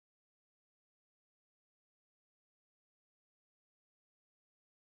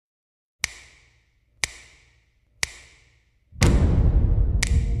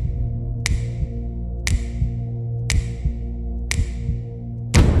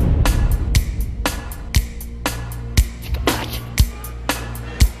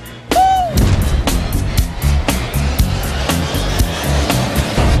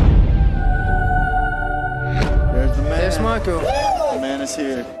us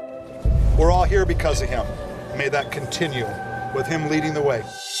here. We're all here because of him. May that continue with him leading the way.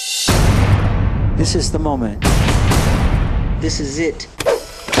 This is the moment. This is it.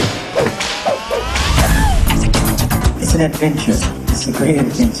 It's an adventure. It's a great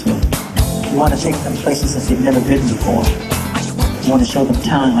adventure. You want to take them places that they've never been before. You want to show them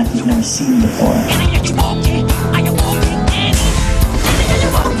talent like they've never seen before.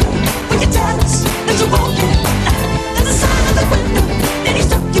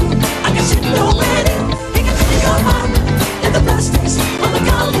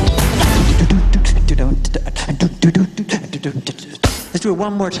 Let's do it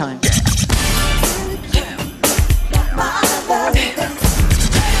one more time.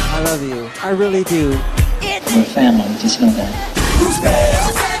 I love you. I really do. We're family, just know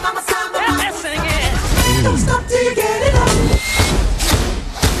that.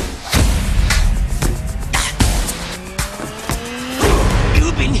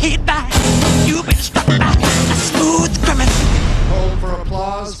 You've been hit by, you've been struck by a smooth criminal. Hold for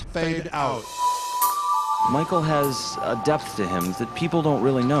applause, fade out. Michael has a depth to him that people don't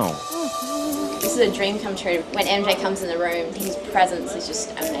really know. This is a dream come true. When MJ comes in the room, his presence is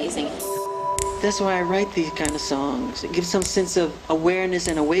just amazing. That's why I write these kind of songs. It gives some sense of awareness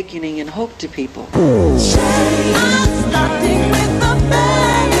and awakening and hope to people. The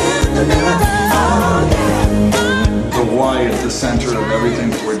why at the center of everything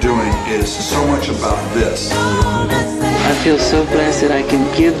that we're doing is so much about this. I feel so blessed that I can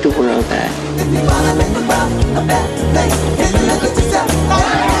give the world that.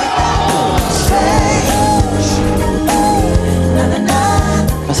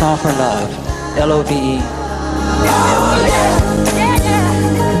 It's all for love. Love.